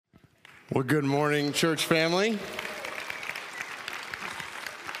Well, good morning, church family.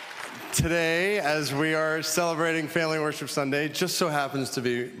 Today, as we are celebrating Family Worship Sunday, just so happens to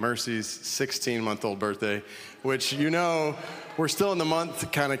be Mercy's 16-month-old birthday, which, you know, we're still in the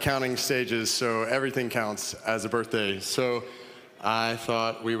month kind of counting stages, so everything counts as a birthday. So I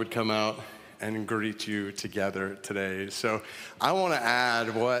thought we would come out and greet you together today. So I want to add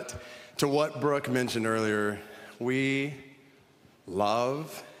to what Brooke mentioned earlier. We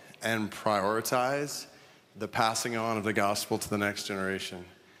love and prioritize the passing on of the gospel to the next generation.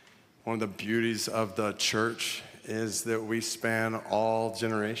 One of the beauties of the church is that we span all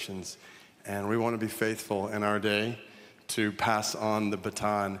generations, and we want to be faithful in our day to pass on the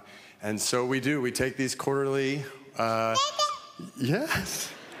baton. And so we do. We take these quarterly,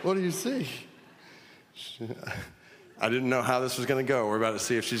 yes. What do you see? I didn't know how this was going to go. We're about to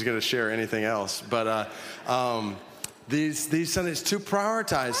see if she's going to share anything else. But these Sundays to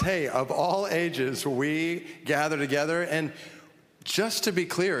prioritize, hey, of all ages, we gather together. And just to be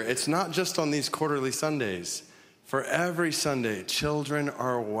clear, it's not just on these quarterly Sundays. For every Sunday, children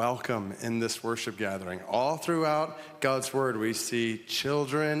are welcome in this worship gathering. All throughout God's Word, we see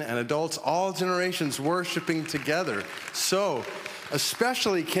children and adults, all generations worshiping together. So,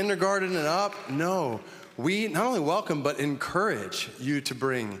 especially kindergarten and up, we not only welcome, but encourage you to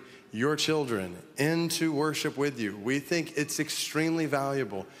bring your children into worship with you. We think it's extremely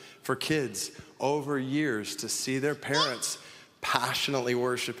valuable for kids over years to see their parents passionately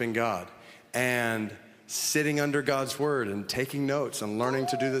worshiping God and sitting under God's word and taking notes and learning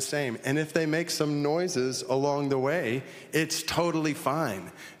to do the same. And if they make some noises along the way, it's totally fine.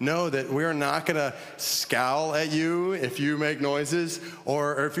 Know that we're not going to scowl at you if you make noises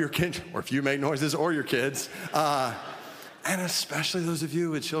or if your kid, or if you make noises or your kids. And especially those of you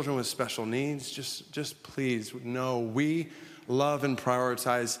with children with special needs, just please know we love and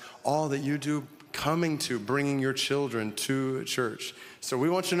prioritize all that you do bringing your children to church. So we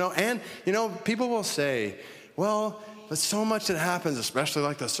want you to know, and people will say, well, but so much that happens, especially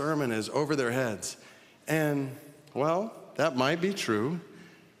like the sermon, is over their heads. And, well, that might be true.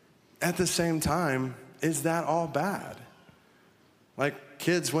 At the same time, is that all bad? Like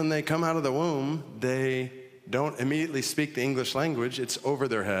kids, when they come out of the womb, they don't immediately speak the English language. It's over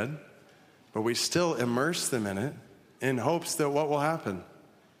their head. But we still immerse them in it in hopes that what will happen?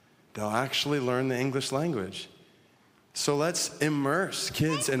 They'll actually learn the English language. So let's immerse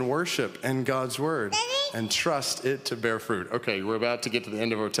kids in worship and God's word and trust it to bear fruit. Okay, we're about to get to the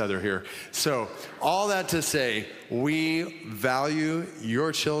end of our tether here. So all that to say, we value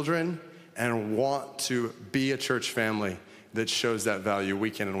your children and want to be a church family that shows that value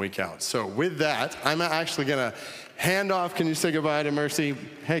week in and week out. So with that, I'm actually going to hand off. Can you say goodbye to Mercy?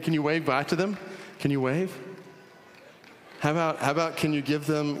 Hey, can you wave back to them? Can you wave? How about can you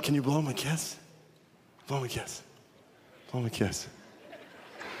blow them a kiss? Blow them a kiss. Blow them a kiss.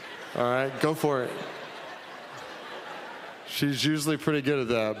 All right, go for it. She's usually pretty good at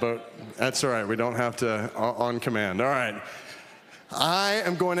that, but that's all right. We don't have to on command. All right. I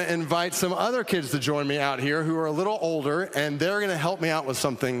am going to invite some other kids to join me out here who are a little older, and they're going to help me out with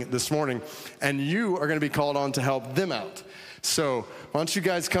something this morning, and you are going to be called on to help them out. So why don't you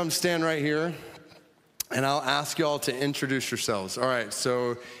guys come stand right here, and I'll ask you all to introduce yourselves. All right,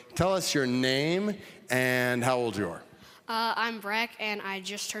 so tell us your name and how old you are. I'm Breck, and I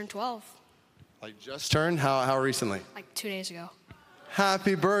just turned 12. Like just turned? How recently? Like 2 days ago.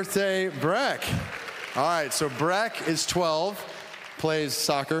 Happy birthday, Breck. All right, so Breck is 12. Plays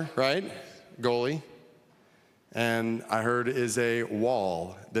soccer, right? Goalie. And I heard is a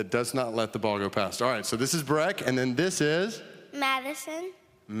wall that does not let the ball go past. All right, so this is Breck, and then this is? Madison.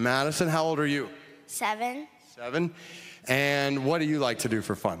 Madison, how old are you? 7. 7. And what do you like to do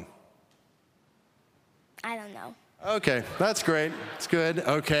for fun? I don't know. Okay, that's great. It's good.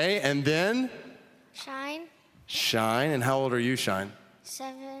 Okay, and then? Shine. Shine, and how old are you, Shine?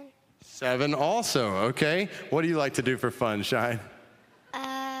 7. 7 also, okay. What do you like to do for fun, Shine?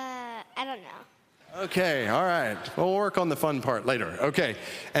 I don't know. Okay, all right. We'll work on the fun part later. Okay,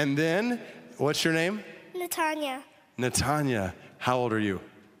 and then, what's your name? Natanya. Natanya, how old are you?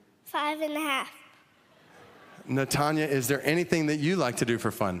 5.5. Natanya, is there anything that you like to do for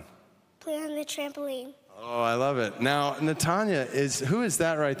fun? Play on the trampoline. Oh, I love it. Now, Natanya, who is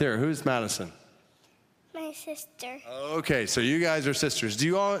that right there? Who's Madison? My sister. Okay, so you guys are sisters. Do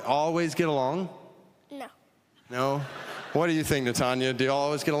you all always get along? No. No? What do you think, Natanya? Do you all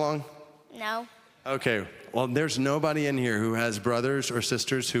always get along? No. Okay, well, there's nobody in here who has brothers or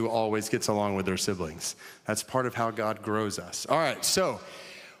sisters who always gets along with their siblings. That's part of how God grows us. All right, so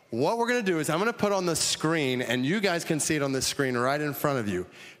what we're going to do is I'm going to put on the screen, and you guys can see it on the screen right in front of you,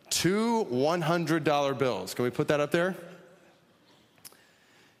 2 $100 bills. Can we put that up there?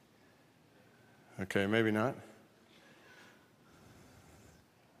 Okay, maybe not.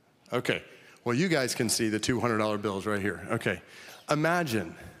 Okay, well, you guys can see the $200 bills right here. Okay,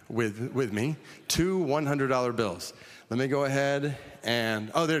 imagine with me 2 $100 bills. Let me go ahead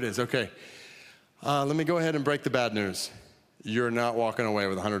and, oh, there it is, okay. Let me go ahead and break the bad news. You're not walking away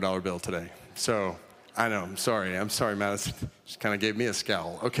with a $100 bill today. So, I know, I'm sorry, Madison. She kind of gave me a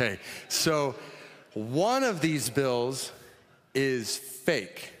scowl. Okay, so one of these bills is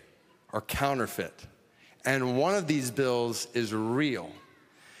fake or counterfeit, and one of these bills is real.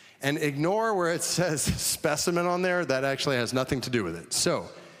 And ignore where it says specimen on there. That actually has nothing to do with it. So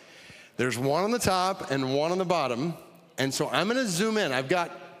there's one on the top and one on the bottom. And so I'm going to zoom in. I've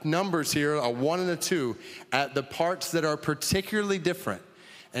got numbers here, a 1 and a 2, at the parts that are particularly different.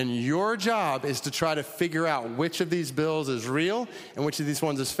 And your job is to try to figure out which of these bills is real and which of these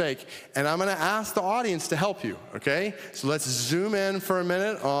ones is fake. And I'm going to ask the audience to help you, okay? So let's zoom in for a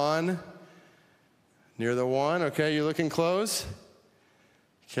minute on near the 1. Okay, you're looking close.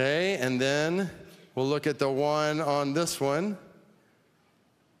 Okay, and then we'll look at the 1 on this one.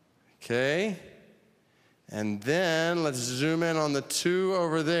 Okay, and then let's zoom in on the 2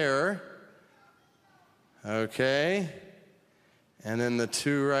 over there. Okay, and then the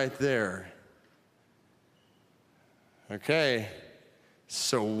 2 right there. Okay,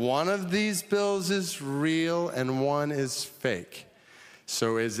 so one of these bills is real and one is fake.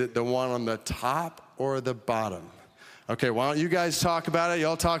 So is it the one on the top or the bottom? Okay, why don't you guys talk about it?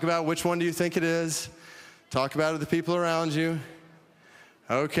 Y'all talk about which one do you think it is? Talk about it with the people around you.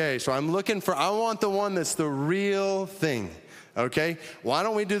 Okay, so I want the one that's the real thing. Okay, why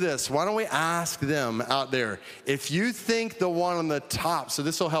don't we do this? Why don't we ask them out there, if you think the one on the top, so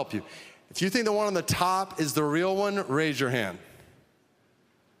this will help you. If you think the one on the top is the real one, raise your hand.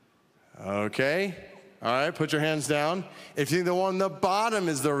 Okay, all right, put your hands down. If you think the one on the bottom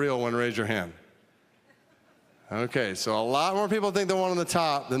is the real one, raise your hand. Okay, so a lot more people think the one on the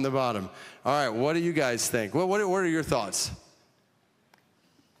top than the bottom. All right, what do you guys think? What are your thoughts?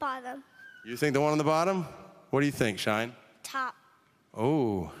 Bottom. You think the one on the bottom? What do you think, Shine? Top.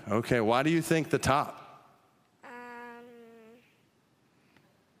 Oh, okay. Why do you think the top?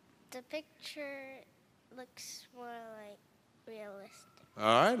 The picture looks more like realistic. All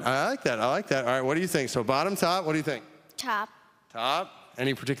right, I like that. All right, what do you think? So bottom, top, what do you think? Top. Top.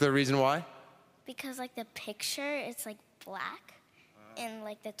 Any particular reason why? Because like the picture is like black and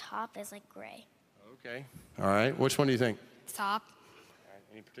like the top is like gray. Okay. All right. Which one do you think? Top. All right.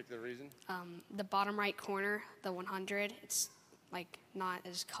 Any particular reason? The bottom right corner, the 100, it's like not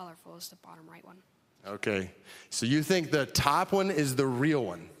as colorful as the bottom right one. Okay. So you think the top one is the real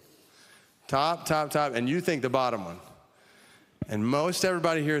one? Top, and you think the bottom one? And most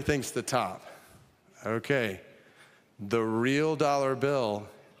everybody here thinks the top. Okay. The real dollar bill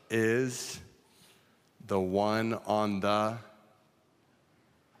is the one on the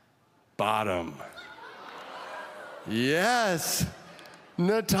bottom. Yes,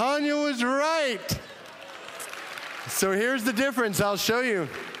 Natanya was right. So here's the difference. I'll show you.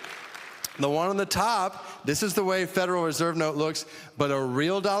 The one on the top, this is the way Federal Reserve note looks, but a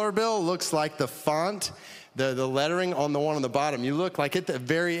real dollar bill looks like the font, the lettering on the one on the bottom. You look like at the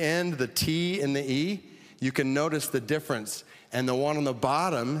very end, the T and the E, you can notice the difference. And the one on the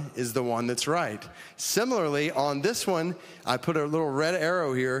bottom is the one that's right. Similarly, on this one, I put a little red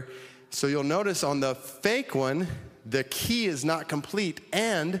arrow here. So you'll notice on the fake one, the key is not complete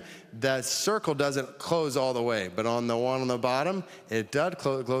and the circle doesn't close all the way. But on the one on the bottom, it does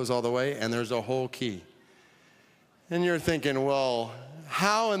close all the way and there's a whole key. And you're thinking, well,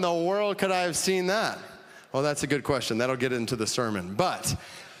 how in the world could I have seen that? Well, that's a good question. That'll get into the sermon. But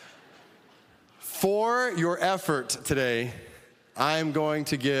for your effort today, I'm going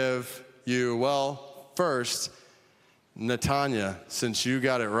to give you, well, first, Natanya, since you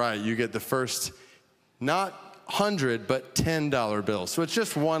got it right, you get the first, not $100, but $10 bill. So it's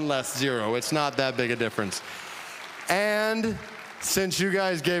just one less zero. It's not that big a difference. And since you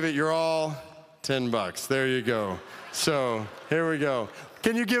guys gave it your all, $10. There you go. So here we go.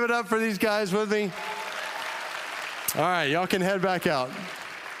 Can you give it up for these guys with me? All right, y'all can head back out.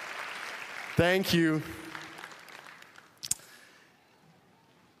 Thank you.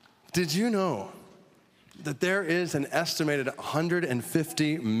 Did you know that there is an estimated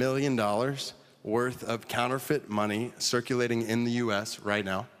 $150 million worth of counterfeit money circulating in the U.S. right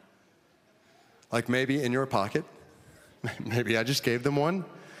now? Like maybe in your pocket. Maybe I just gave them one.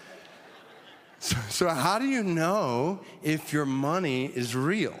 So how do you know if your money is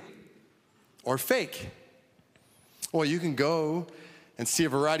real or fake? Well, you can go and see a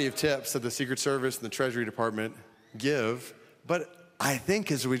variety of tips that the Secret Service and the Treasury Department give. But I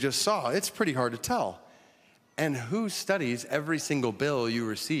think, as we just saw, it's pretty hard to tell. And who studies every single bill you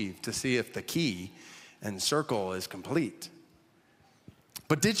receive to see if the key and circle is complete?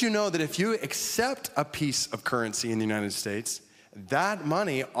 But did you know that if you accept a piece of currency in the United States, that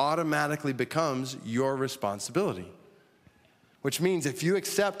money automatically becomes your responsibility? Which means if you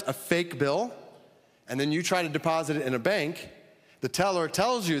accept a fake bill and then you try to deposit it in a bank, the teller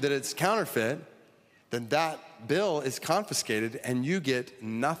tells you that it's counterfeit, then that bill is confiscated and you get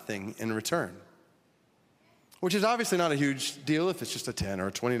nothing in return. Which is obviously not a huge deal if it's just a $10 or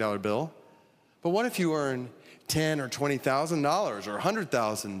a $20 bill. But what if you earn $10,000 or $20,000 or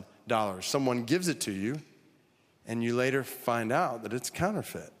 $100,000? Someone gives it to you and you later find out that it's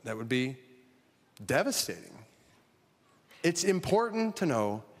counterfeit. That would be devastating. It's important to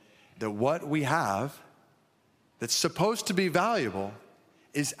know that what we have that's supposed to be valuable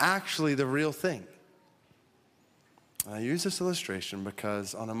is actually the real thing. And I use this illustration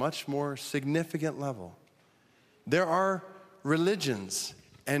because on a much more significant level, there are religions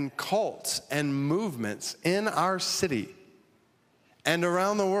and cults and movements in our city and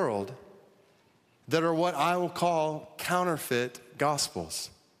around the world that are what I will call counterfeit gospels.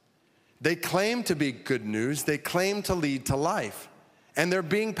 They claim to be good news. They claim to lead to life. And they're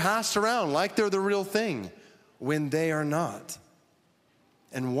being passed around like they're the real thing when they are not.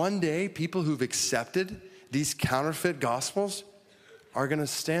 And one day, people who've accepted these counterfeit gospels are going to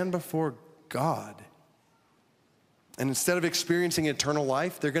stand before God. And instead of experiencing eternal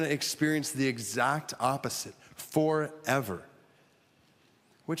life, they're going to experience the exact opposite forever.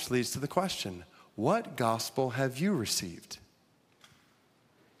 Which leads to the question, what gospel have you received?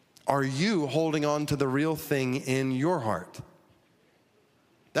 Are you holding on to the real thing in your heart?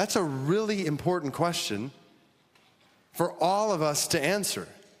 That's a really important question for all of us to answer.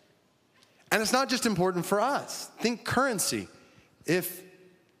 And it's not just important for us. Think currency. If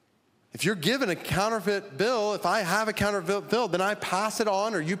you're given a counterfeit bill, if I have a counterfeit bill, then I pass it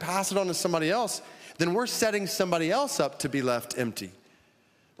on or you pass it on to somebody else, then we're setting somebody else up to be left empty.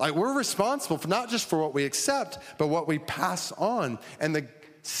 Like, we're responsible for not just for what we accept, but what we pass on. And the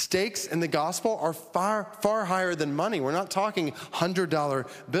stakes in the gospel are far, far higher than money. We're not talking $100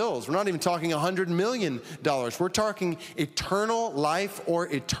 bills. We're not even talking $100 million. We're talking eternal life or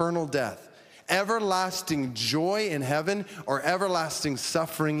eternal death. Everlasting joy in heaven or everlasting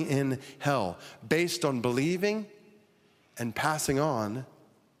suffering in hell, based on believing and passing on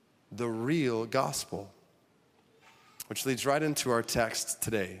the real gospel. Which leads right into our text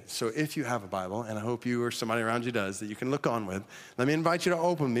today. So if you have a Bible, and I hope you or somebody around you does, that you can look on with, let me invite you to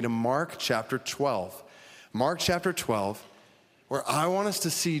open with me to Mark chapter 12. Mark chapter 12, where I want us to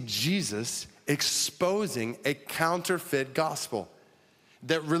see Jesus exposing a counterfeit gospel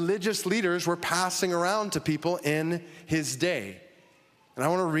that religious leaders were passing around to people in his day. And I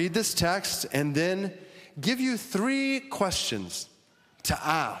want to read this text and then give you 3 questions to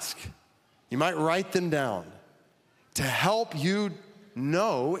ask. You might write them down to help you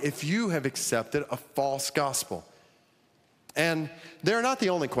know if you have accepted a false gospel. And they're not the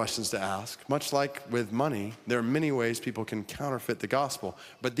only questions to ask. Much like with money, there are many ways people can counterfeit the gospel.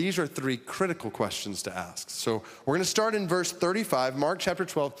 But these are 3 critical questions to ask. So we're going to start in verse 35, Mark chapter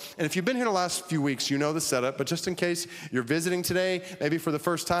 12. And if you've been here the last few weeks, you know the setup. But just in case you're visiting today, maybe for the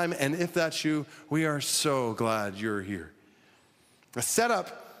first time, and if that's you, we are so glad you're here. The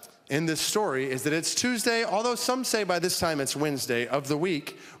setup in this story is that it's Tuesday, although some say by this time it's Wednesday of the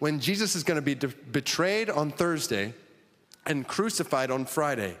week, when Jesus is going to be betrayed on Thursday and crucified on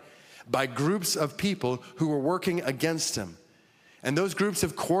Friday by groups of people who were working against him. And those groups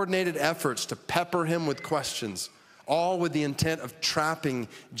have coordinated efforts to pepper him with questions, all with the intent of trapping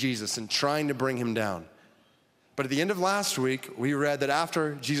Jesus and trying to bring him down. But at the end of last week, we read that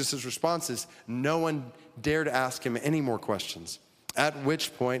after Jesus' responses, no one dared ask him any more questions, at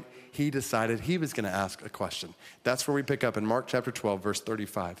which point he decided he was going to ask a question. That's where we pick up in Mark chapter 12, verse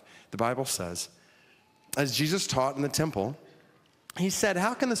 35. The Bible says, as Jesus taught in the temple, he said,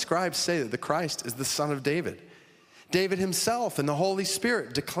 how can the scribes say that the Christ is the son of David? David himself and the Holy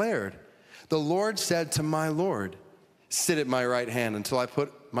Spirit declared, the Lord said to my Lord, sit at my right hand until I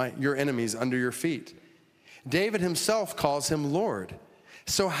put your enemies under your feet. David himself calls him Lord.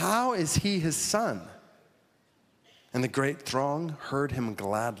 So how is he his son? And the great throng heard him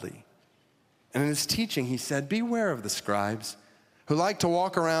gladly. And in his teaching, he said, beware of the scribes who like to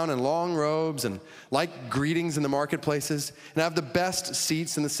walk around in long robes and like greetings in the marketplaces and have the best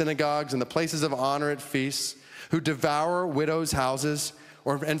seats in the synagogues and the places of honor at feasts, who devour widows' houses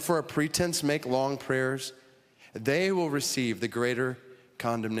and for a pretense make long prayers. They will receive the greater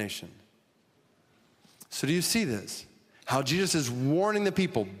condemnation. So do you see this? How Jesus is warning the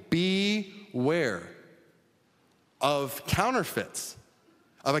people, beware of counterfeits,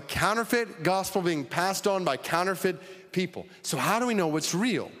 of a counterfeit gospel being passed on by counterfeit people. So how do we know what's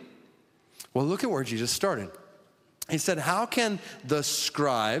real? Well, look at where Jesus started. He said, how can the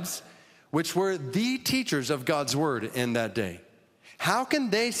scribes, which were the teachers of God's word in that day, how can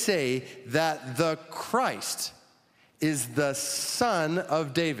they say that the Christ is the son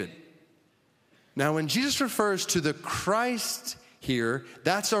of David? Now, when Jesus refers to the Christ here,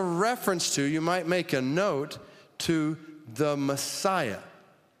 that's a reference to, you might make a note, to the Messiah,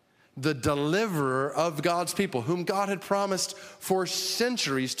 the deliverer of God's people, whom God had promised for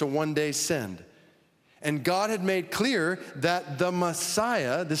centuries to one day send. And God had made clear that the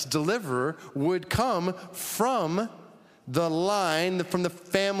Messiah, this deliverer, would come from the line, from the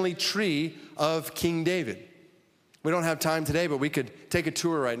family tree of King David. We don't have time today, but we could take a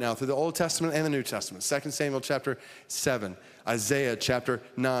tour right now through the Old Testament and the New Testament. 2 Samuel chapter 7, Isaiah chapter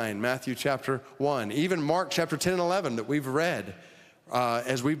 9, Matthew chapter 1, even Mark chapter 10 and 11 that we've read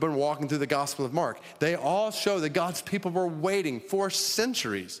as we've been walking through the Gospel of Mark. They all show that God's people were waiting for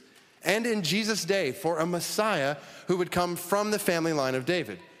centuries and in Jesus' day for a Messiah who would come from the family line of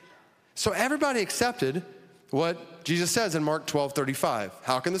David. So everybody accepted what Jesus says in Mark 12:35.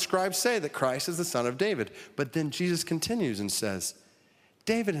 How can the scribes say that Christ is the son of David? But then Jesus continues and says,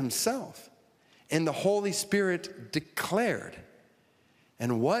 David himself and the Holy Spirit declared.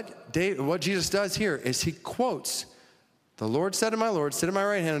 And what Jesus does here is he quotes, the Lord said to my Lord, sit at my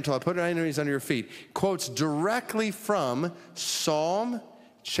right hand until I put your enemies under your feet. Quotes directly from Psalm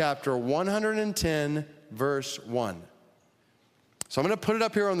chapter 110, verse 1. So I'm going to put it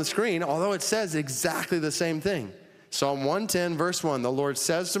up here on the screen, although it says exactly the same thing. Psalm 110, verse 1, the Lord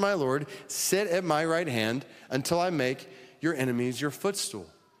says to my Lord, sit at my right hand until I make your enemies your footstool.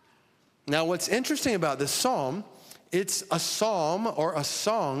 Now, what's interesting about this psalm, it's a psalm or a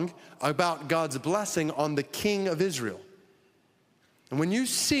song about God's blessing on the king of Israel. And when you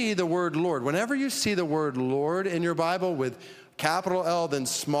see the word Lord, whenever you see the word Lord in your Bible with capital L, then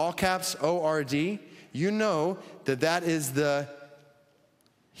small caps O-R-D, you know that that is the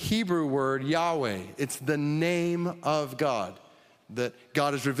Hebrew word Yahweh. It's the name of God that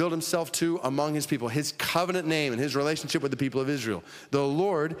God has revealed himself to among his people, his covenant name and his relationship with the people of Israel. The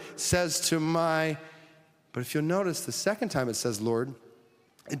Lord says to my, but if you'll notice the second time it says Lord,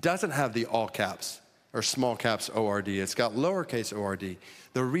 it doesn't have the all caps or small caps O-R-D. It's got lowercase O-R-D.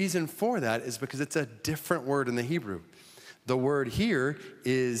 The reason for that is because it's a different word in the Hebrew. The word here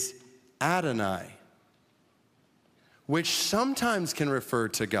is Adonai, which sometimes can refer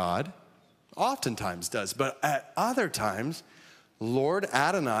to God, oftentimes does, but at other times, Lord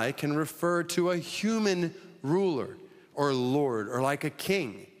Adonai can refer to a human ruler or Lord or like a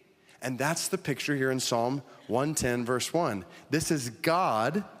king. And that's the picture here in Psalm 110, verse 1. This is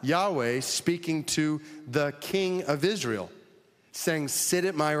God, Yahweh, speaking to the king of Israel, saying, sit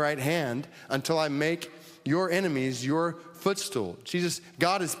at my right hand until I make your enemies your footstool.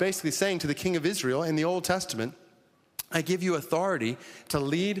 God is basically saying to the king of Israel in the Old Testament, I give you authority to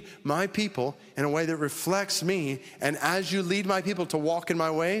lead my people in a way that reflects me. And as you lead my people to walk in my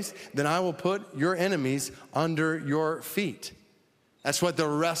ways, then I will put your enemies under your feet. That's what the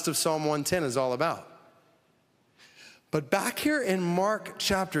rest of Psalm 110 is all about. But back here in Mark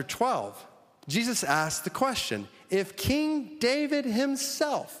chapter 12, Jesus asked the question, if King David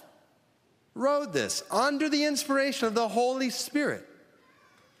himself wrote this under the inspiration of the Holy Spirit,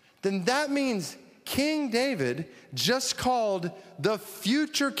 then that means King David just called the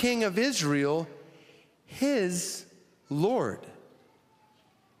future king of Israel his Lord.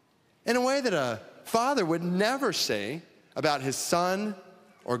 In a way that a father would never say about his son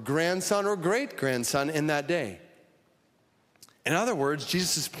or grandson or great-grandson in that day. In other words,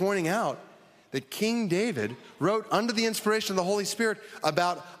 Jesus is pointing out that King David wrote under the inspiration of the Holy Spirit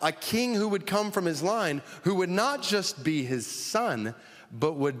about a king who would come from his line, who would not just be his son,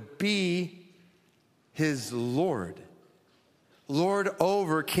 but would be his Lord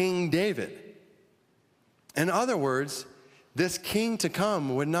over King David. In other words, this king to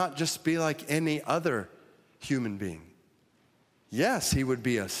come would not just be like any other human being. Yes, he would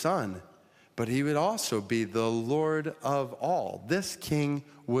be a son, but he would also be the Lord of all. This king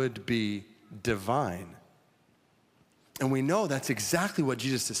would be divine. And we know that's exactly what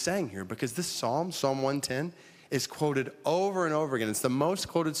Jesus is saying here, because this psalm, Psalm 110, is quoted over and over again. It's the most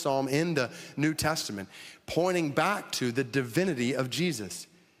quoted psalm in the New Testament, pointing back to the divinity of Jesus,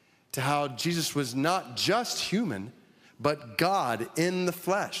 to how Jesus was not just human, but God in the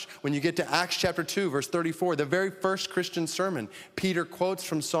flesh. When you get to Acts chapter 2, verse 34, the very first Christian sermon, Peter quotes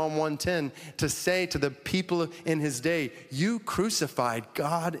from Psalm 110 to say to the people in his day, you crucified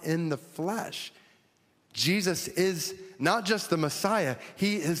God in the flesh. Jesus is not just the Messiah,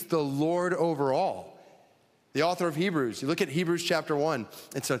 he is the Lord over all. The author of Hebrews, you look at Hebrews chapter 1,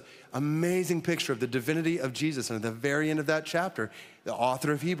 it's an amazing picture of the divinity of Jesus. And at the very end of that chapter, the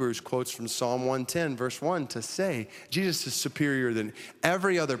author of Hebrews quotes from Psalm 110, verse 1, to say Jesus is superior than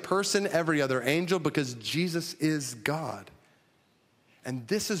every other person, every other angel, because Jesus is God. And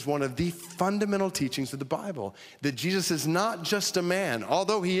this is one of the fundamental teachings of the Bible, that Jesus is not just a man,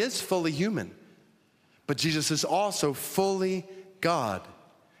 although he is fully human, but Jesus is also fully God.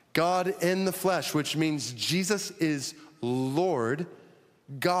 God in the flesh, which means Jesus is Lord,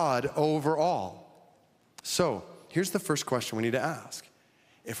 God over all. So here's the first question we need to ask.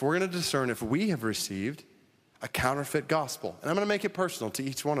 If we're going to discern if we have received a counterfeit gospel, and I'm going to make it personal to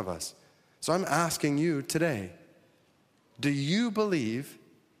each one of us. So I'm asking you today, do you believe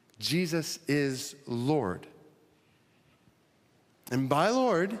Jesus is Lord? And by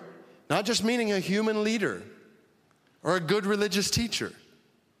Lord, not just meaning a human leader or a good religious teacher.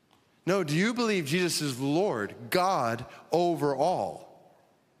 No, do you believe Jesus is Lord, God over all?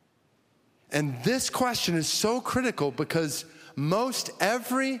 And this question is so critical because most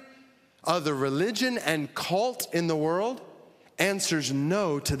every other religion and cult in the world answers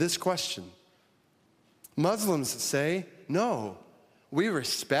no to this question. Muslims say, no, we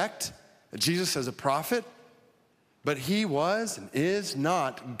respect Jesus as a prophet, but he was and is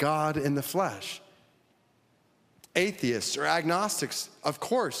not God in the flesh. Atheists or agnostics, of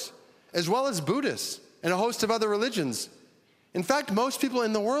course, as well as Buddhists and a host of other religions. In fact, most people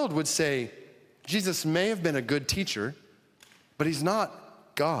in the world would say, Jesus may have been a good teacher, but he's not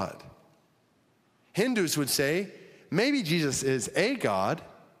God. Hindus would say, maybe Jesus is a God,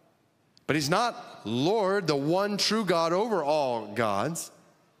 but he's not Lord, the one true God over all gods.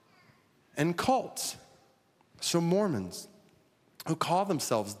 And cults, so Mormons, who call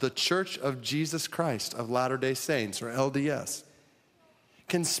themselves the Church of Jesus Christ of Latter-day Saints, or LDS,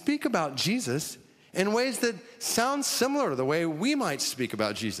 can speak about Jesus in ways that sound similar to the way we might speak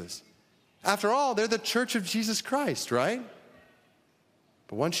about Jesus. After all, they're the Church of Jesus Christ, right?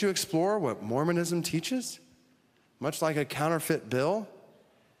 But once you explore what Mormonism teaches, much like a counterfeit bill,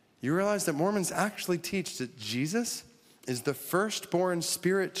 you realize that Mormons actually teach that Jesus is the firstborn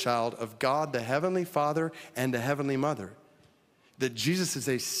spirit child of God, the Heavenly Father, and the Heavenly Mother. That Jesus is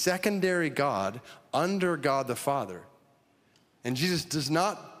a secondary God under God the Father. And Jesus does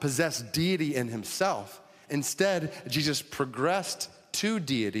not possess deity in himself. Instead, Jesus progressed to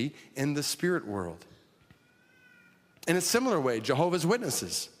deity in the spirit world. In a similar way, Jehovah's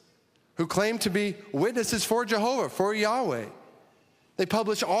Witnesses, who claim to be witnesses for Jehovah, for Yahweh, they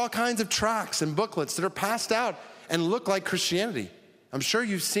publish all kinds of tracts and booklets that are passed out and look like Christianity. I'm sure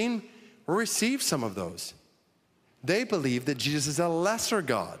you've seen or received some of those. They believe that Jesus is a lesser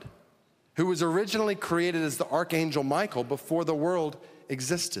God who was originally created as the Archangel Michael before the world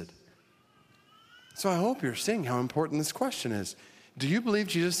existed. So I hope you're seeing how important this question is. Do you believe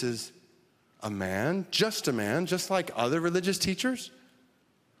Jesus is a man, just like other religious teachers?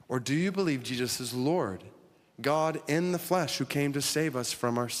 Or do you believe Jesus is Lord, God in the flesh who came to save us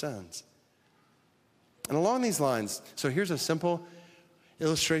from our sins? And along these lines, so here's a simple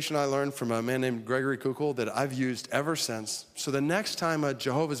illustration I learned from a man named Gregory Kukul that I've used ever since. So the next time a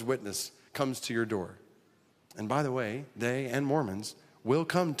Jehovah's Witness comes to your door, and by the way, they and Mormons will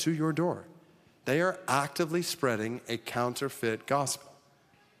come to your door. They are actively spreading a counterfeit gospel.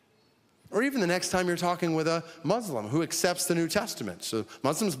 Or even the next time you're talking with a Muslim who accepts the New Testament. So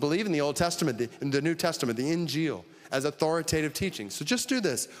Muslims believe in the Old Testament, in the New Testament, the Injil, as authoritative teaching. So just do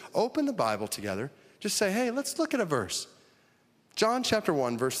this. Open the Bible together. Just say, hey, let's look at a verse. John chapter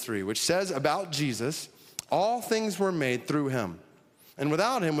 1, verse 3, which says about Jesus, all things were made through him, and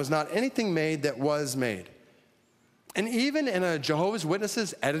without him was not anything made that was made. And even in a Jehovah's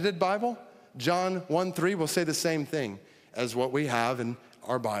Witnesses edited Bible, John 1:3 will say the same thing as what we have in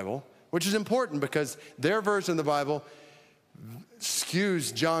our Bible, which is important because their version of the Bible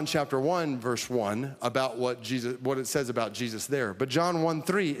skews John chapter 1, verse 1 about what it says about Jesus there. But John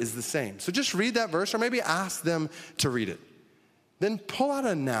 1:3 is the same. So just read that verse or maybe ask them to read it. Then pull out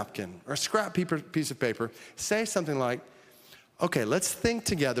a napkin or a scrap piece of paper. Say something like, okay, let's think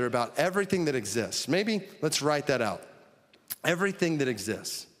together about everything that exists. Maybe let's write that out. Everything that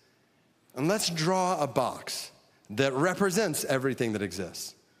exists. And let's draw a box that represents everything that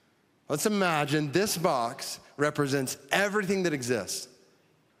exists. Let's imagine this box represents everything that exists.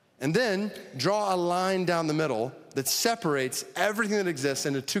 And then draw a line down the middle that separates everything that exists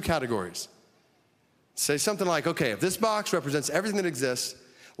into two categories. Say something like, okay, if this box represents everything that exists,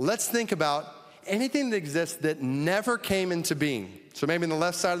 let's think about anything that exists that never came into being. So maybe in the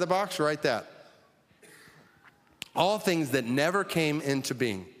left side of the box, write that. All things that never came into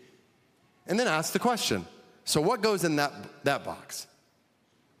being. And then ask the question, so what goes in that box?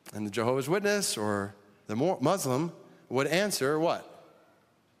 And the Jehovah's Witness or the Muslim would answer what?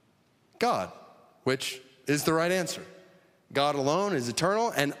 God, which is the right answer. God alone is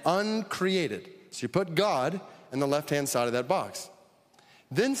eternal and uncreated. So you put God in the left-hand side of that box.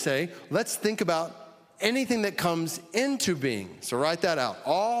 Then say, let's think about anything that comes into being. So write that out.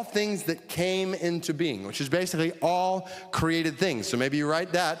 All things that came into being, which is basically all created things. So maybe you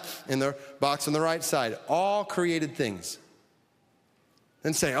write that in the box on the right side. All created things.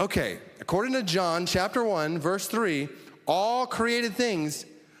 Then say, okay, according to John chapter 1, verse 3, all created things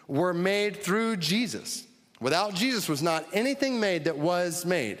were made through Jesus. Without Jesus was not anything made that was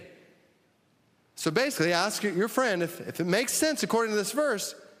made. So basically, ask your friend if it makes sense according to this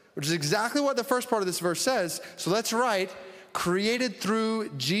verse, which is exactly what the first part of this verse says. So let's write, created through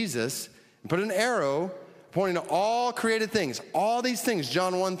Jesus, and put an arrow pointing to all created things. All these things,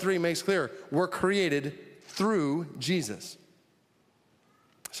 John 1:3 makes clear, were created through Jesus.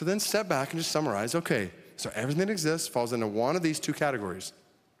 So then step back and just summarize. Okay, so everything that exists falls into one of these two categories.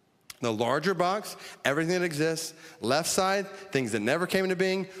 The larger box, everything that exists. Left side, things that never came into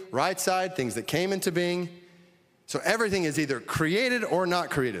being. Right side, things that came into being. So everything is either created or not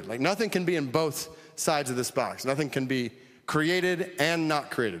created. Like nothing can be in both sides of this box. Nothing can be created and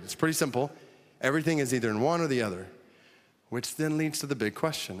not created. It's pretty simple. Everything is either in one or the other, which then leads to the big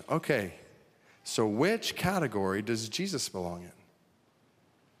question. Okay, so which category does Jesus belong in?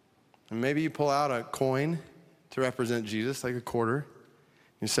 And maybe you pull out a coin to represent Jesus, like a quarter.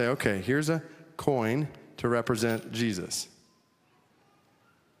 You say, okay, here's a coin to represent Jesus.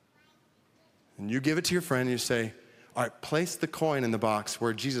 And you give it to your friend and you say, all right, place the coin in the box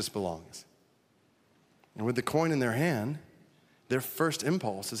where Jesus belongs. And with the coin in their hand, their first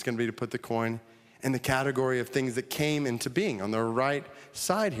impulse is going to be to put the coin in the category of things that came into being on the right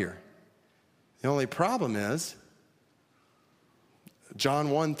side here. The only problem is, John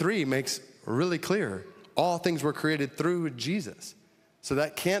 1:3 makes really clear, all things were created through Jesus. So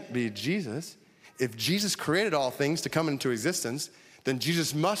that can't be Jesus. If Jesus created all things to come into existence, then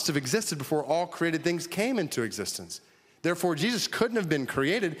Jesus must have existed before all created things came into existence. Therefore, Jesus couldn't have been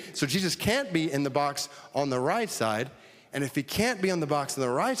created, so Jesus can't be in the box on the right side. And if he can't be on the box on the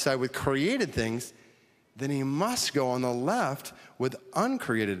right side with created things, then he must go on the left with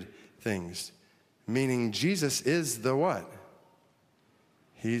uncreated things, meaning Jesus is the what?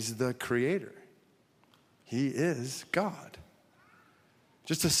 He's the creator. He is God.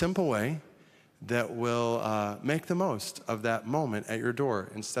 Just a simple way that will make the most of that moment at your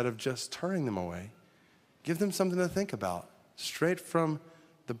door instead of just turning them away. Give them something to think about, straight from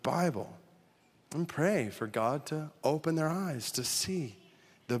the Bible. And pray for God to open their eyes to see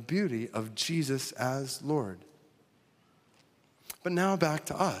the beauty of Jesus as Lord. But now back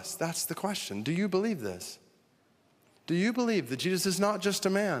to us. That's the question. Do you believe this? Do you believe that Jesus is not just a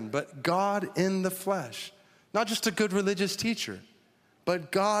man, but God in the flesh? Not just a good religious teacher,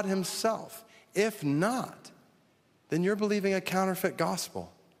 but God himself. If not, then you're believing a counterfeit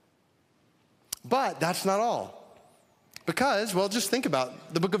gospel. But that's not all. Because, well, just think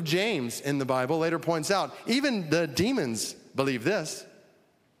about the book of James in the Bible later points out, even the demons believe this,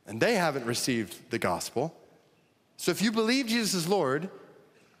 and they haven't received the gospel. So if you believe Jesus is Lord,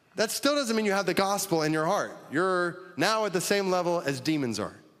 that still doesn't mean you have the gospel in your heart. You're now at the same level as demons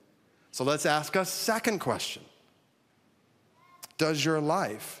are. So let's ask a second question. Does your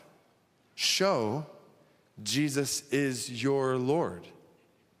life show Jesus is your Lord?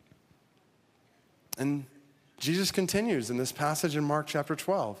 And Jesus continues in this passage in Mark chapter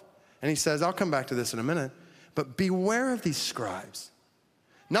 12. And he says, I'll come back to this in a minute, but beware of these scribes.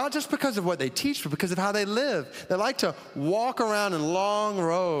 Not just because of what they teach, but because of how they live. They like to walk around in long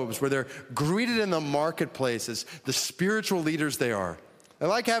robes where they're greeted in the marketplace as the spiritual leaders they are. They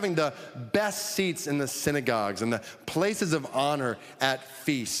like having the best seats in the synagogues and the places of honor at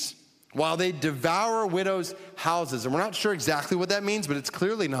feasts, while they devour widows' houses. And we're not sure exactly what that means, but it's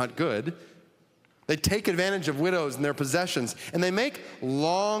clearly not good. They take advantage of widows and their possessions, and they make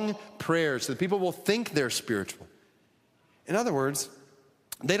long prayers so that people will think they're spiritual. In other words,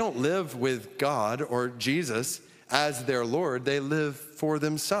 they don't live with God or Jesus as their Lord. They live for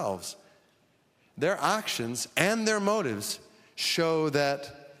themselves. Their actions and their motives show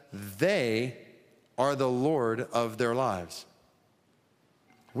that they are the Lord of their lives.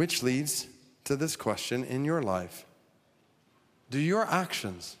 Which leads to this question in your life. Do your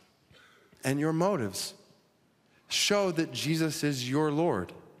actions and your motives show that Jesus is your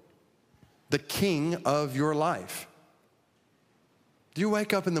Lord, the King of your life? Do you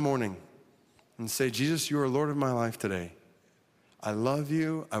wake up in the morning and say, Jesus, you are Lord of my life today. I love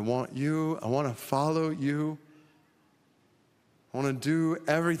you. I want to follow you. I want to do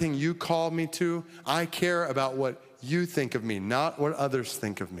everything you called me to. I care about what you think of me, not what others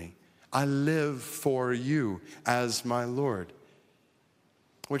think of me. I live for you as my Lord.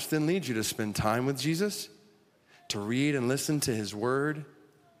 Which then leads you to spend time with Jesus, to read and listen to his word,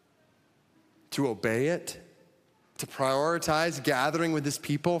 to obey it, to prioritize gathering with his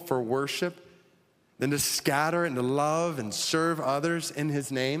people for worship, then to scatter and to love and serve others in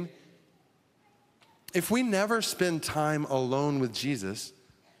his name. If we never spend time alone with Jesus,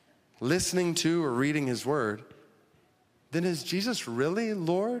 listening to or reading his word, then is Jesus really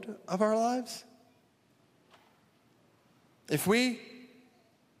Lord of our lives? If we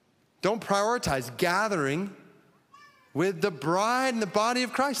don't prioritize gathering with the bride and the body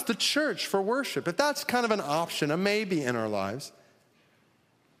of Christ, the church, for worship, if that's kind of an option, a maybe in our lives,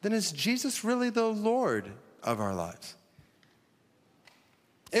 then is Jesus really the Lord of our lives?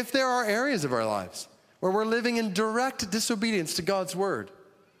 If there are areas of our lives where we're living in direct disobedience to God's word,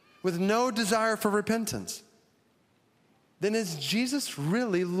 with no desire for repentance, then is Jesus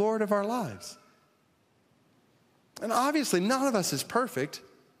really Lord of our lives? And obviously, none of us is perfect.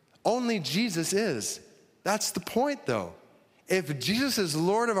 Only Jesus is. That's the point, though. If Jesus is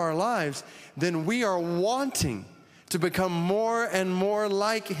Lord of our lives, then we are wanting to become more and more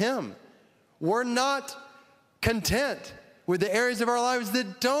like him. We're not content with the areas of our lives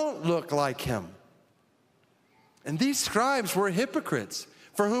that don't look like him. And these scribes were hypocrites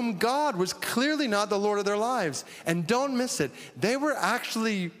for whom God was clearly not the Lord of their lives. And don't miss it, they were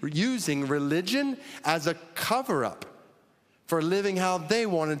actually using religion as a cover-up for living how they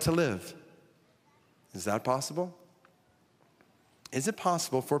wanted to live. Is that possible? Is it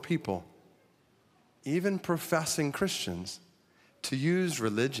possible for people, even professing Christians, to use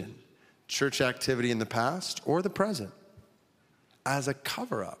religion, church activity in the past or the present, as a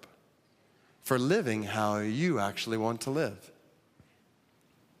cover-up for living how you actually want to live?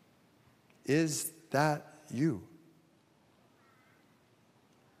 Is that you?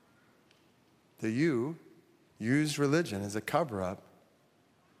 Do you use religion as a cover-up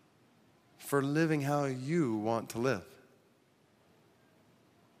for living how you want to live?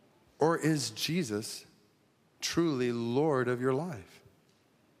 Or is Jesus truly Lord of your life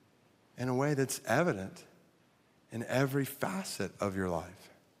in a way that's evident in every facet of your life?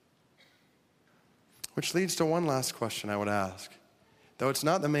 Which leads to one last question I would ask. Though it's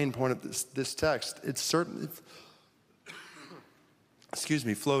not the main point of this text, it's certainly,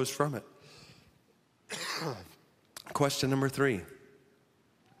 flows from it. Question number 3.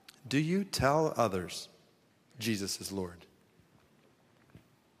 Do you tell others Jesus is Lord?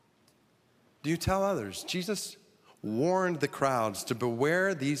 Do you tell others? Jesus warned the crowds to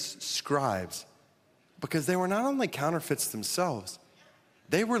beware these scribes because they were not only counterfeits themselves,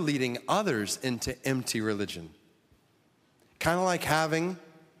 they were leading others into empty religion. Kind of like having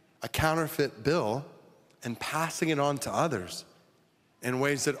a counterfeit bill and passing it on to others in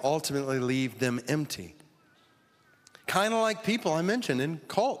ways that ultimately leave them empty. Kind of like people I mentioned in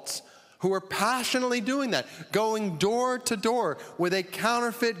cults who are passionately doing that, going door to door with a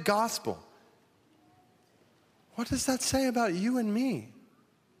counterfeit gospel. What does that say about you and me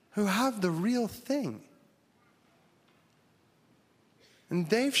who have the real thing? And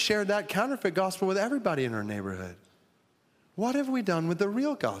they've shared that counterfeit gospel with everybody in our neighborhood. What have we done with the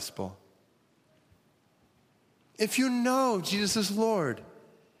real gospel? If you know Jesus is Lord,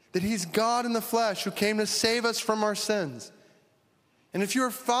 that he's God in the flesh who came to save us from our sins, and if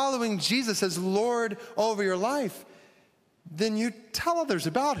you're following Jesus as Lord over your life, then you tell others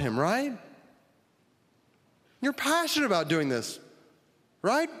about him, right? You're passionate about doing this,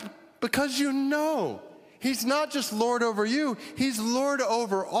 right? Because you know he's not just Lord over you, he's Lord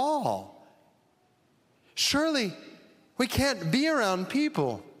over all. Surely we can't be around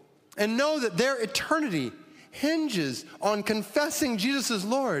people and know that their eternity hinges on confessing Jesus as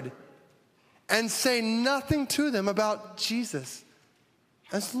Lord and say nothing to them about Jesus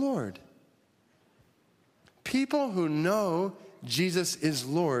as Lord. People who know Jesus is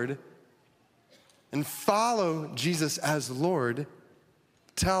Lord and follow Jesus as Lord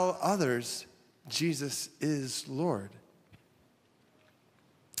tell others Jesus is Lord.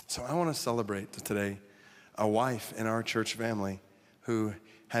 So I want to celebrate today a wife in our church family who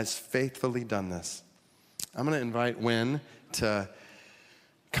has faithfully done this. I'm going to invite Wynn to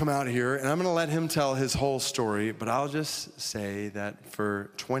come out here, and I'm going to let him tell his whole story, but I'll just say that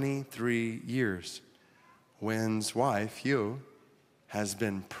for 23 years, Wynn's wife, you, has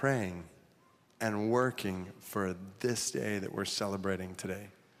been praying and working for this day that we're celebrating today.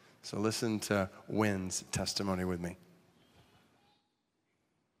 So listen to Wynn's testimony with me.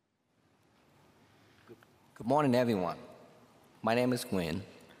 Good morning, everyone. My name is Wynn.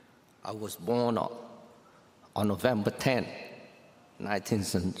 I was born on November 10,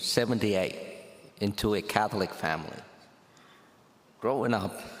 1978, into a Catholic family. Growing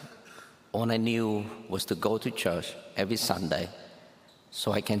up, all I knew was to go to church every Sunday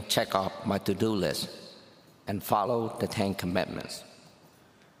so I can check off my to-do list and follow the 10 Commandments.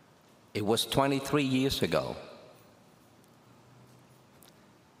 It was 23 years ago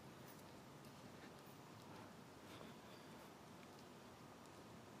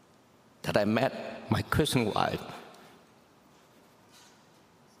that I met my Christian wife.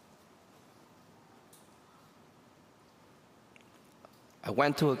 I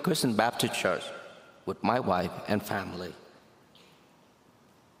went to a Christian Baptist church with my wife and family.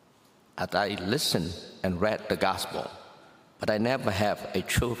 As I listened and read the gospel, but I never have a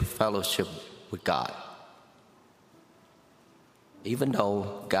true fellowship with God. Even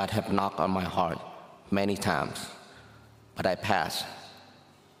though God had knocked on my heart many times, but I passed.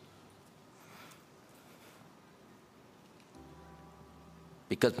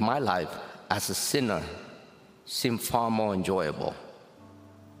 Because my life as a sinner seemed far more enjoyable.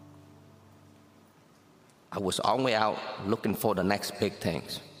 I was always out looking for the next big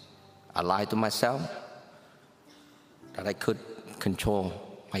things. I lied to myself that I could control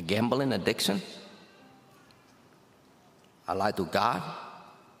my gambling addiction. I lied to God,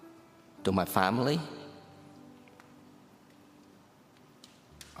 to my family.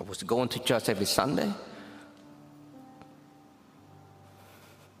 I was going to church every Sunday,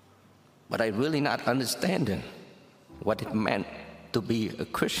 but I really not understanding what it meant to be a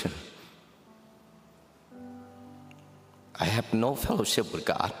Christian. I have no fellowship with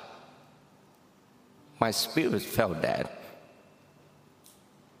God. My spirit felt dead.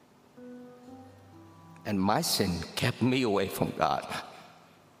 And my sin kept me away from God.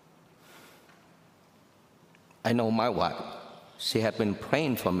 I know my wife, she had been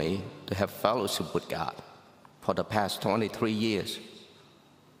praying for me to have fellowship with God for the past 23 years.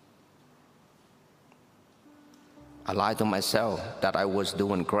 I lied to myself that I was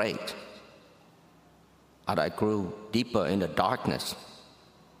doing great. And I grew deeper in the darkness.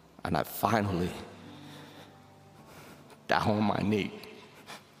 And I finally, down on my knee,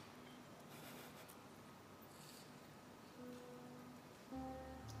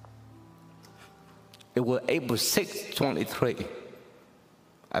 it was April 6, 23.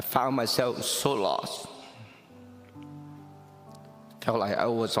 I found myself so lost. Felt like I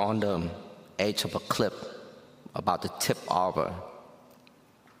was on the edge of a cliff, about to tip over.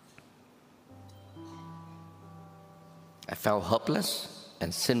 I felt helpless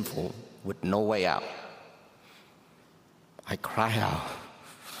and sinful with no way out. I cried out,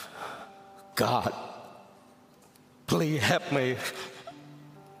 God, please help me.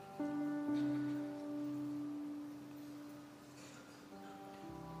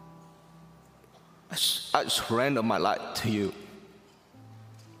 I surrender my life to you.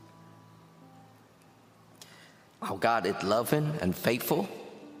 Our God is loving and faithful.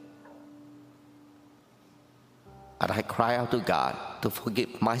 And I cry out to God to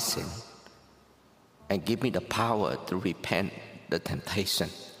forgive my sin and give me the power to repent the temptation.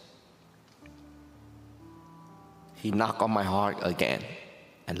 He knocked on my heart again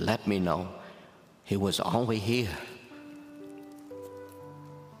and let me know He was always here.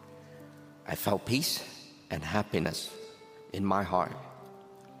 I felt peace and happiness in my heart.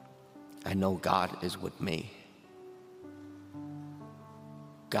 I know God is with me.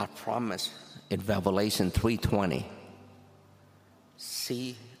 God promised in Revelation 3:20,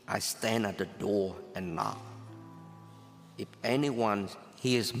 see, I stand at the door and knock. If anyone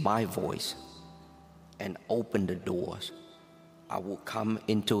hears my voice and open the doors, I will come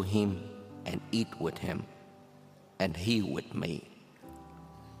into him and eat with him, and he with me.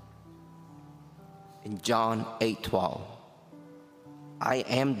 In John 8:12, I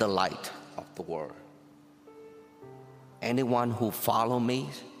am the light of the world. Anyone who follows me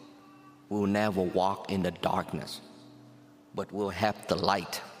will never walk in the darkness, but will have the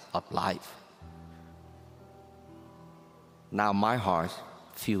light of life. Now my heart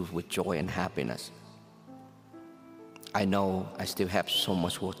fills with joy and happiness. I know I still have so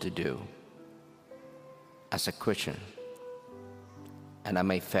much work to do as a Christian, and I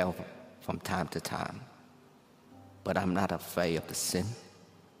may fail from time to time, but I'm not afraid of the sin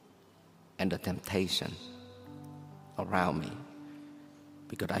and the temptation around me,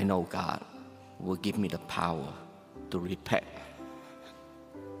 because I know God will give me the power to repent.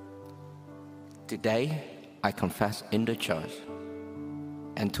 Today, I confess in the church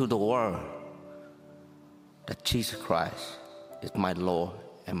and to the world that Jesus Christ is my Lord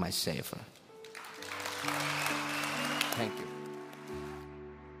and my Savior. Thank you.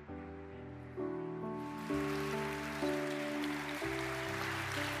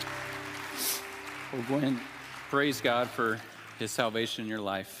 Well, Gwen, praise God for his salvation in your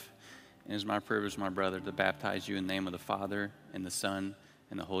life. And it's my privilege, my brother, to baptize you in the name of the Father and the Son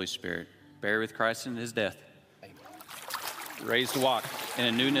and the Holy Spirit. Buried with Christ in his death. Raised to walk in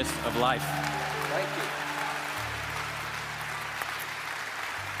a newness of life. Thank you.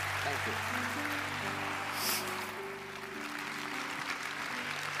 Thank you.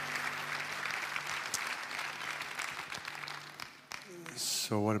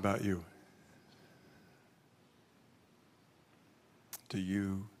 So what about you? Do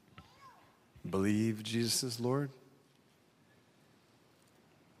you believe Jesus is Lord?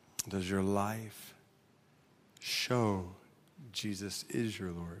 Does your life show Jesus is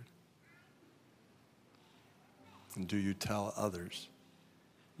your Lord? And do you tell others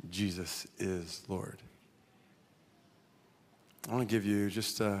Jesus is Lord? I want to give you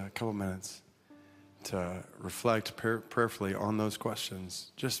just a couple minutes to reflect prayerfully on those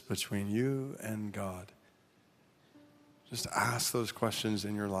questions, just between you and God. Just ask those questions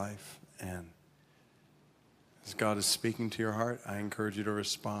in your life, and as God is speaking to your heart, I encourage you to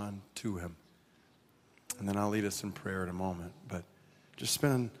respond to him. And then I'll lead us in prayer in a moment. But just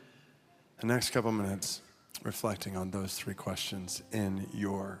spend the next couple minutes reflecting on those three questions in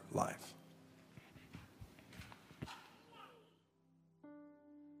your life.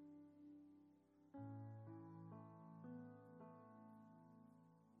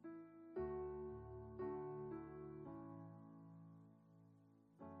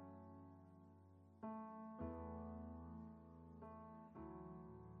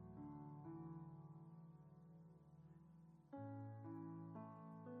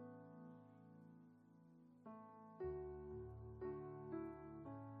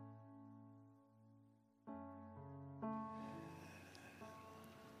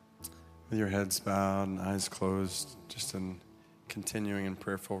 With your heads bowed and eyes closed, just in continuing in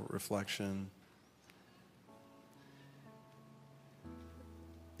prayerful reflection.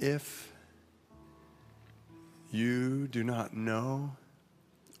 If you do not know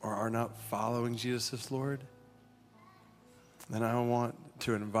or are not following Jesus as Lord, then I want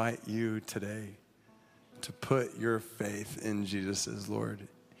to invite you today to put your faith in Jesus as Lord.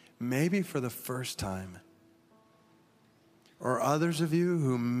 Maybe for the first time. Or others of you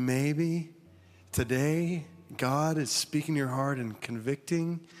who maybe today God is speaking to your heart and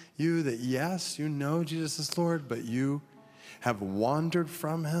convicting you that yes, you know Jesus is Lord, but you have wandered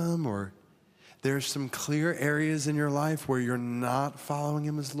from him, or there's some clear areas in your life where you're not following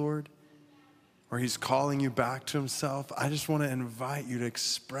him as Lord, or he's calling you back to himself. I just want to invite you to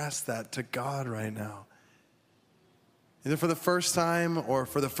express that to God right now. Either for the first time or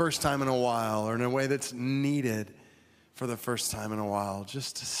for the first time in a while, or in a way that's needed for the first time in a while,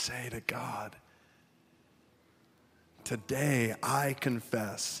 just to say to God, today I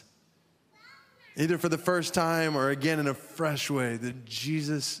confess, either for the first time or again in a fresh way, that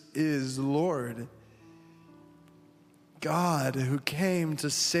Jesus is Lord. God who came to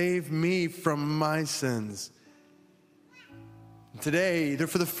save me from my sins. Today, either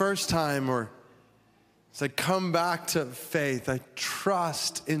for the first time or as I come back to faith, I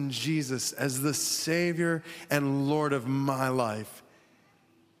trust in Jesus as the Savior and Lord of my life.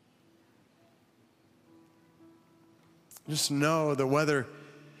 Just know that whether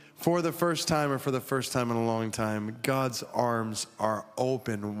for the first time or for the first time in a long time, God's arms are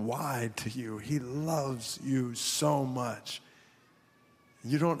open wide to you. He loves you so much.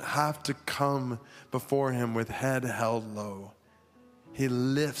 You don't have to come before him with head held low. He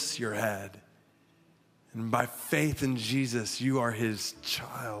lifts your head. And by faith in Jesus, you are his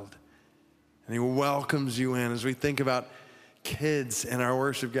child. And he welcomes you in. As we think about kids in our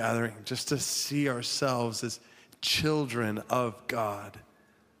worship gathering, just to see ourselves as children of God.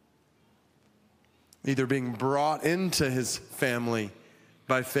 Either being brought into his family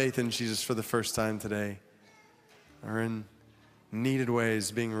by faith in Jesus for the first time today, or in needed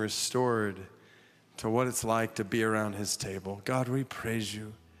ways being restored to what it's like to be around his table. God, we praise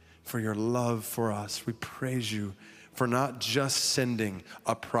you for your love for us. We praise you for not just sending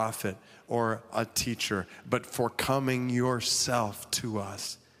a prophet or a teacher, but for coming yourself to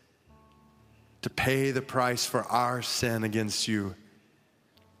us to pay the price for our sin against you.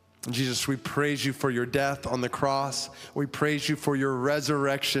 Jesus, we praise you for your death on the cross. We praise you for your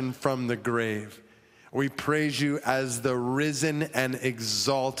resurrection from the grave. We praise you as the risen and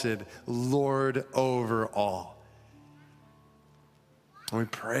exalted Lord over all. And we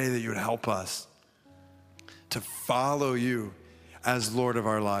pray that you would help us to follow you as Lord of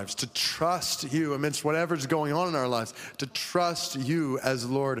our lives, to trust you amidst whatever's going on in our lives, to trust you as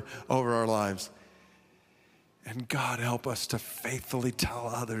Lord over our lives. And God, help us to faithfully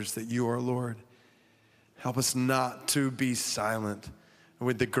tell others that you are Lord. Help us not to be silent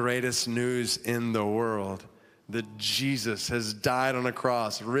with the greatest news in the world, that Jesus has died on a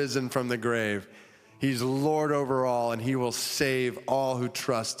cross, risen from the grave. He's Lord over all, and he will save all who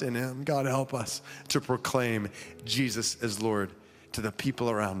trust in him. God, help us to proclaim Jesus as Lord to the people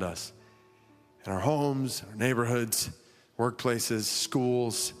around us, in our homes, our neighborhoods, workplaces,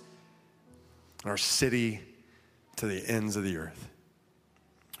 schools, our city, to the ends of the earth.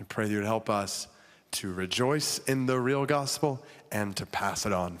 I pray that you would help us to rejoice in the real gospel and to pass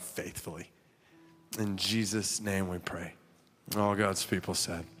it on faithfully. In Jesus' name we pray. All God's people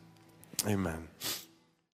said, amen.